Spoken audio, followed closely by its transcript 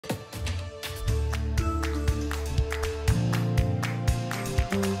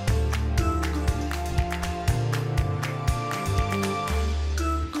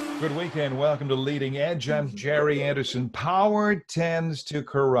Good weekend. Welcome to Leading Edge. I'm Jerry Anderson. Power tends to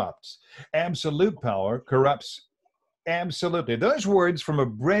corrupt. Absolute power corrupts absolutely. Those words from a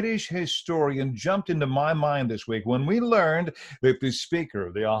British historian jumped into my mind this week when we learned that the Speaker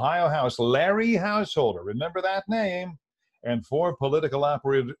of the Ohio House, Larry Householder, remember that name, and four political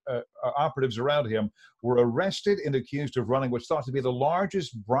operatives around him were arrested and accused of running what's thought to be the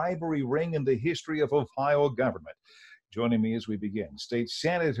largest bribery ring in the history of Ohio government. Joining me as we begin, State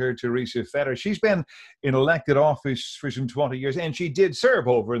Senator Teresa Fedor. She's been in elected office for some 20 years, and she did serve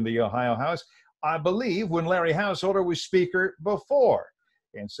over in the Ohio House, I believe, when Larry Householder was Speaker before.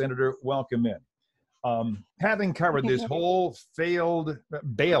 And Senator, welcome in. Having covered this whole failed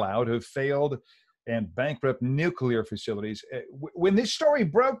bailout of failed and bankrupt nuclear facilities, when this story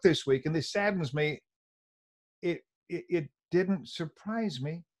broke this week, and this saddens me, it didn't surprise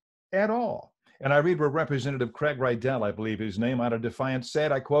me at all. And I read where Representative Craig Rydell, I believe his name, out of Defiance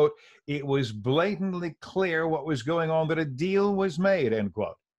said, I quote, "It was blatantly clear what was going on, that a deal was made," end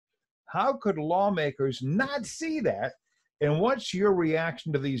quote. How could lawmakers not see that? And what's your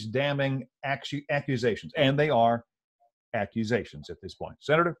reaction to these damning accusations? And they are accusations at this point.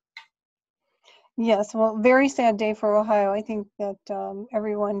 Senator? Yes, well, very sad day for Ohio. I think that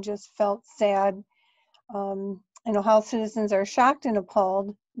everyone just felt sad. And Ohio citizens are shocked and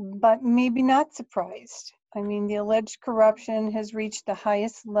appalled, but maybe not surprised. I mean, the alleged corruption has reached the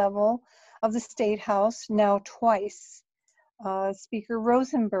highest level of the State House now twice. Speaker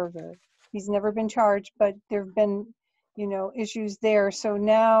Rosenberger, he's never been charged, but there have been, issues there. So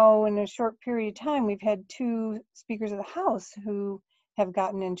now in a short period of time, we've had two speakers of the House who have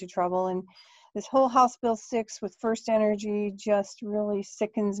gotten into trouble. And this whole House Bill 6 with First Energy just really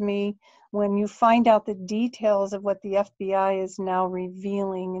sickens me when you find out the details of what the FBI is now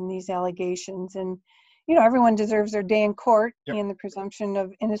revealing in these allegations. And, everyone deserves their day in court. Yep. And the presumption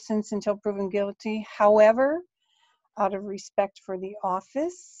of innocence until proven guilty. However, out of respect for the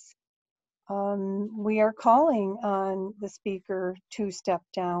office, we are calling on the Speaker to step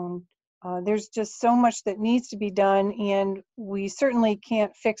down. There's just so much that needs to be done, and we certainly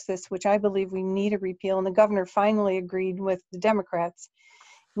can't fix this, which I believe we need a repeal. And the governor finally agreed with the Democrats.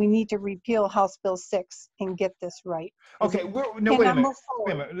 We need to repeal House Bill 6 and get this right. Okay, wait a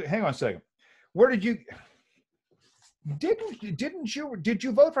minute. Hang on a second. Where did you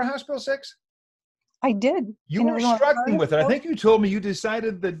vote for House Bill 6? I did. You were struck with it. I think you told me you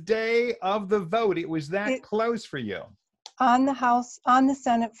decided the day of the vote. It was that close for you. On the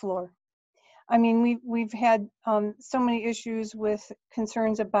Senate floor. I mean, we've had so many issues with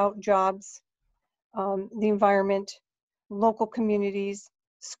concerns about jobs, the environment, local communities,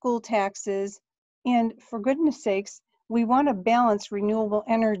 school taxes, and for goodness sakes, we want a balanced renewable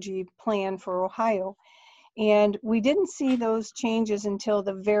energy plan for Ohio. And we didn't see those changes until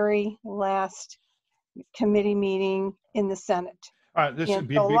the very last committee meeting in the Senate. All right, so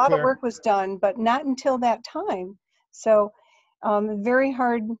a lot of work was done, but not until that time. So very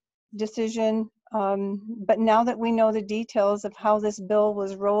hard decision, but now that we know the details of how this bill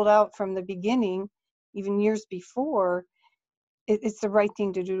was rolled out from the beginning, even years before, it's the right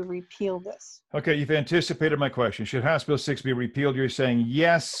thing to do to repeal this. Okay, you've anticipated my question. Should House Bill 6 be repealed? You're saying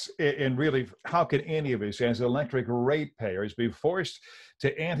yes, and really, how can any of us as electric ratepayers be forced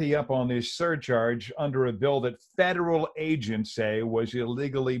to ante up on this surcharge under a bill that federal agents say was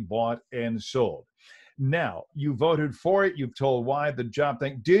illegally bought and sold? Now, you voted for it. You've told why the job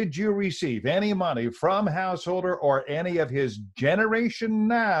thing. Did you receive any money from Householder or any of his Generation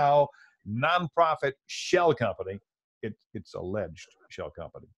Now nonprofit shell company? It's alleged shell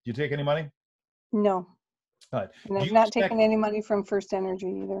company. Did you take any money? No. All right. And I've not taken any money from First Energy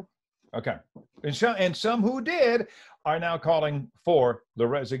either. Okay. And some who did are now calling for the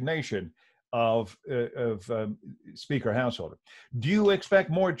resignation of Speaker Householder. Do you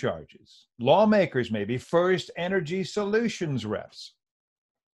expect more charges? Lawmakers, maybe First Energy Solutions reps?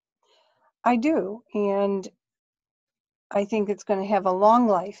 I do, and I think it's going to have a long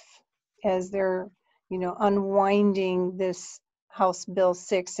life as they're, unwinding this House Bill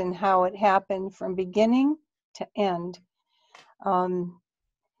 6 and how it happened from beginning to end. And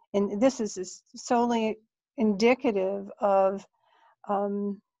this is solely indicative of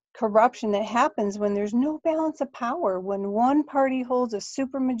corruption that happens when there's no balance of power. When one party holds a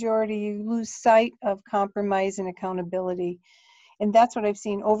supermajority, you lose sight of compromise and accountability. And that's what I've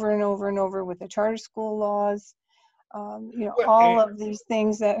seen over and over and over with the charter school laws, all of these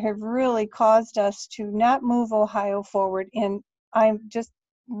things that have really caused us to not move Ohio forward. And I'm just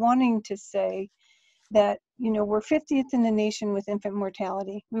wanting to say that, we're 50th in the nation with infant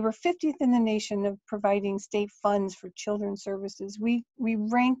mortality. We were 50th in the nation of providing state funds for children's services. We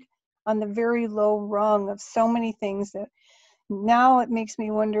rank on the very low rung of so many things that now it makes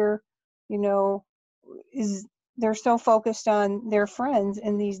me wonder, you know, is they're so focused on their friends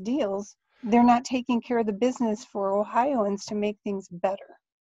in these deals, they're not taking care of the business for Ohioans to make things better.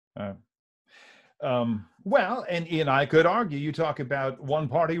 Uh, well, and I could argue, you talk about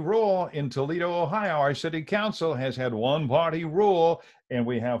one-party rule in Toledo, Ohio. Our city council has had one-party rule, and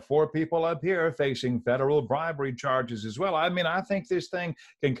we have 4 people up here facing federal bribery charges as well. I mean, I think this thing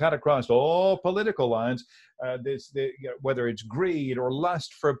can cut across all political lines. Whether it's greed or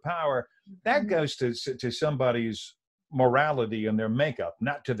lust for power, that goes to somebody's morality and their makeup,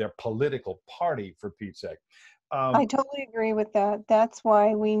 not to their political party, for Pete's sake. I totally agree with that. That's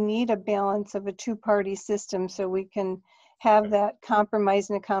why we need a balance of a 2-party system so we can have that compromise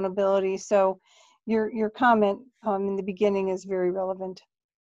and accountability. So your comment in the beginning is very relevant.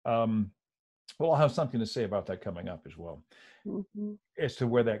 Well, I'll have something to say about that coming up as well, as to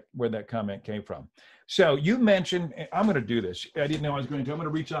where that comment came from. So you mentioned, I'm going to do this. I didn't know I was going to. I'm going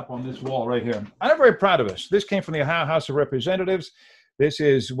to reach up on this wall right here. I'm very proud of this. This came from the Ohio House of Representatives. This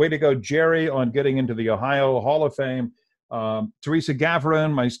is way to go, Jerry, on getting into the Ohio Hall of Fame. Teresa Fedor,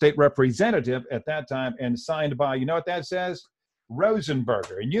 my state representative at that time, and signed by, you know what that says?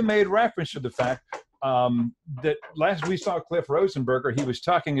 Rosenberger. And you made reference to the fact that last we saw Cliff Rosenberger, he was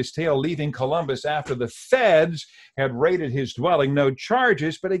tucking his tail leaving Columbus after the feds had raided his dwelling. No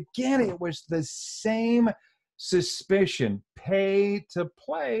charges, but again, it was the same suspicion, pay to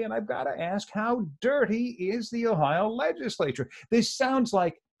play. And I've got to ask, how dirty is the Ohio legislature? This sounds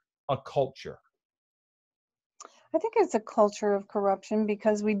like a culture. I think it's a culture of corruption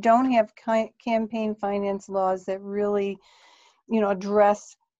because we don't have campaign finance laws that really,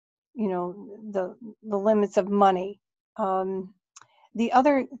 address, the limits of money. The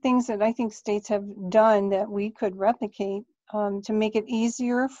other things that I think states have done that we could replicate to make it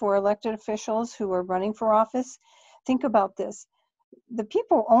easier for elected officials who are running for office. Think about this. The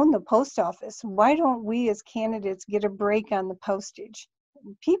people own the post office. Why don't we as candidates get a break on the postage?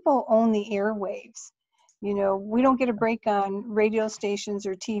 People own the airwaves. We don't get a break on radio stations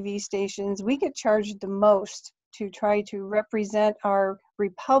or TV stations. We get charged the most to try to represent our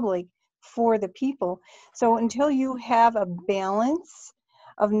republic for the people. So until you have a balance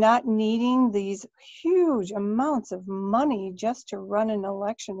of not needing these huge amounts of money just to run an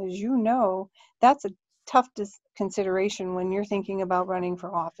election, as you know, that's a tough consideration when you're thinking about running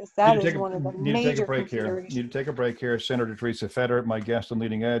for office. That is one of the major considerations. Need to take a break here. Senator Teresa Fedor, my guest on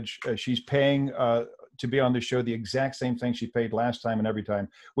Leading Edge, she's paying to be on the show the exact same thing she paid last time and every time,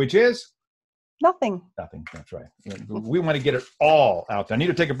 which is nothing. Nothing. That's right. We want to get it all out there. I need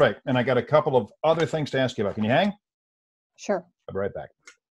to take a break, and I got a couple of other things to ask you about. Can you hang? Sure. I'll be right back.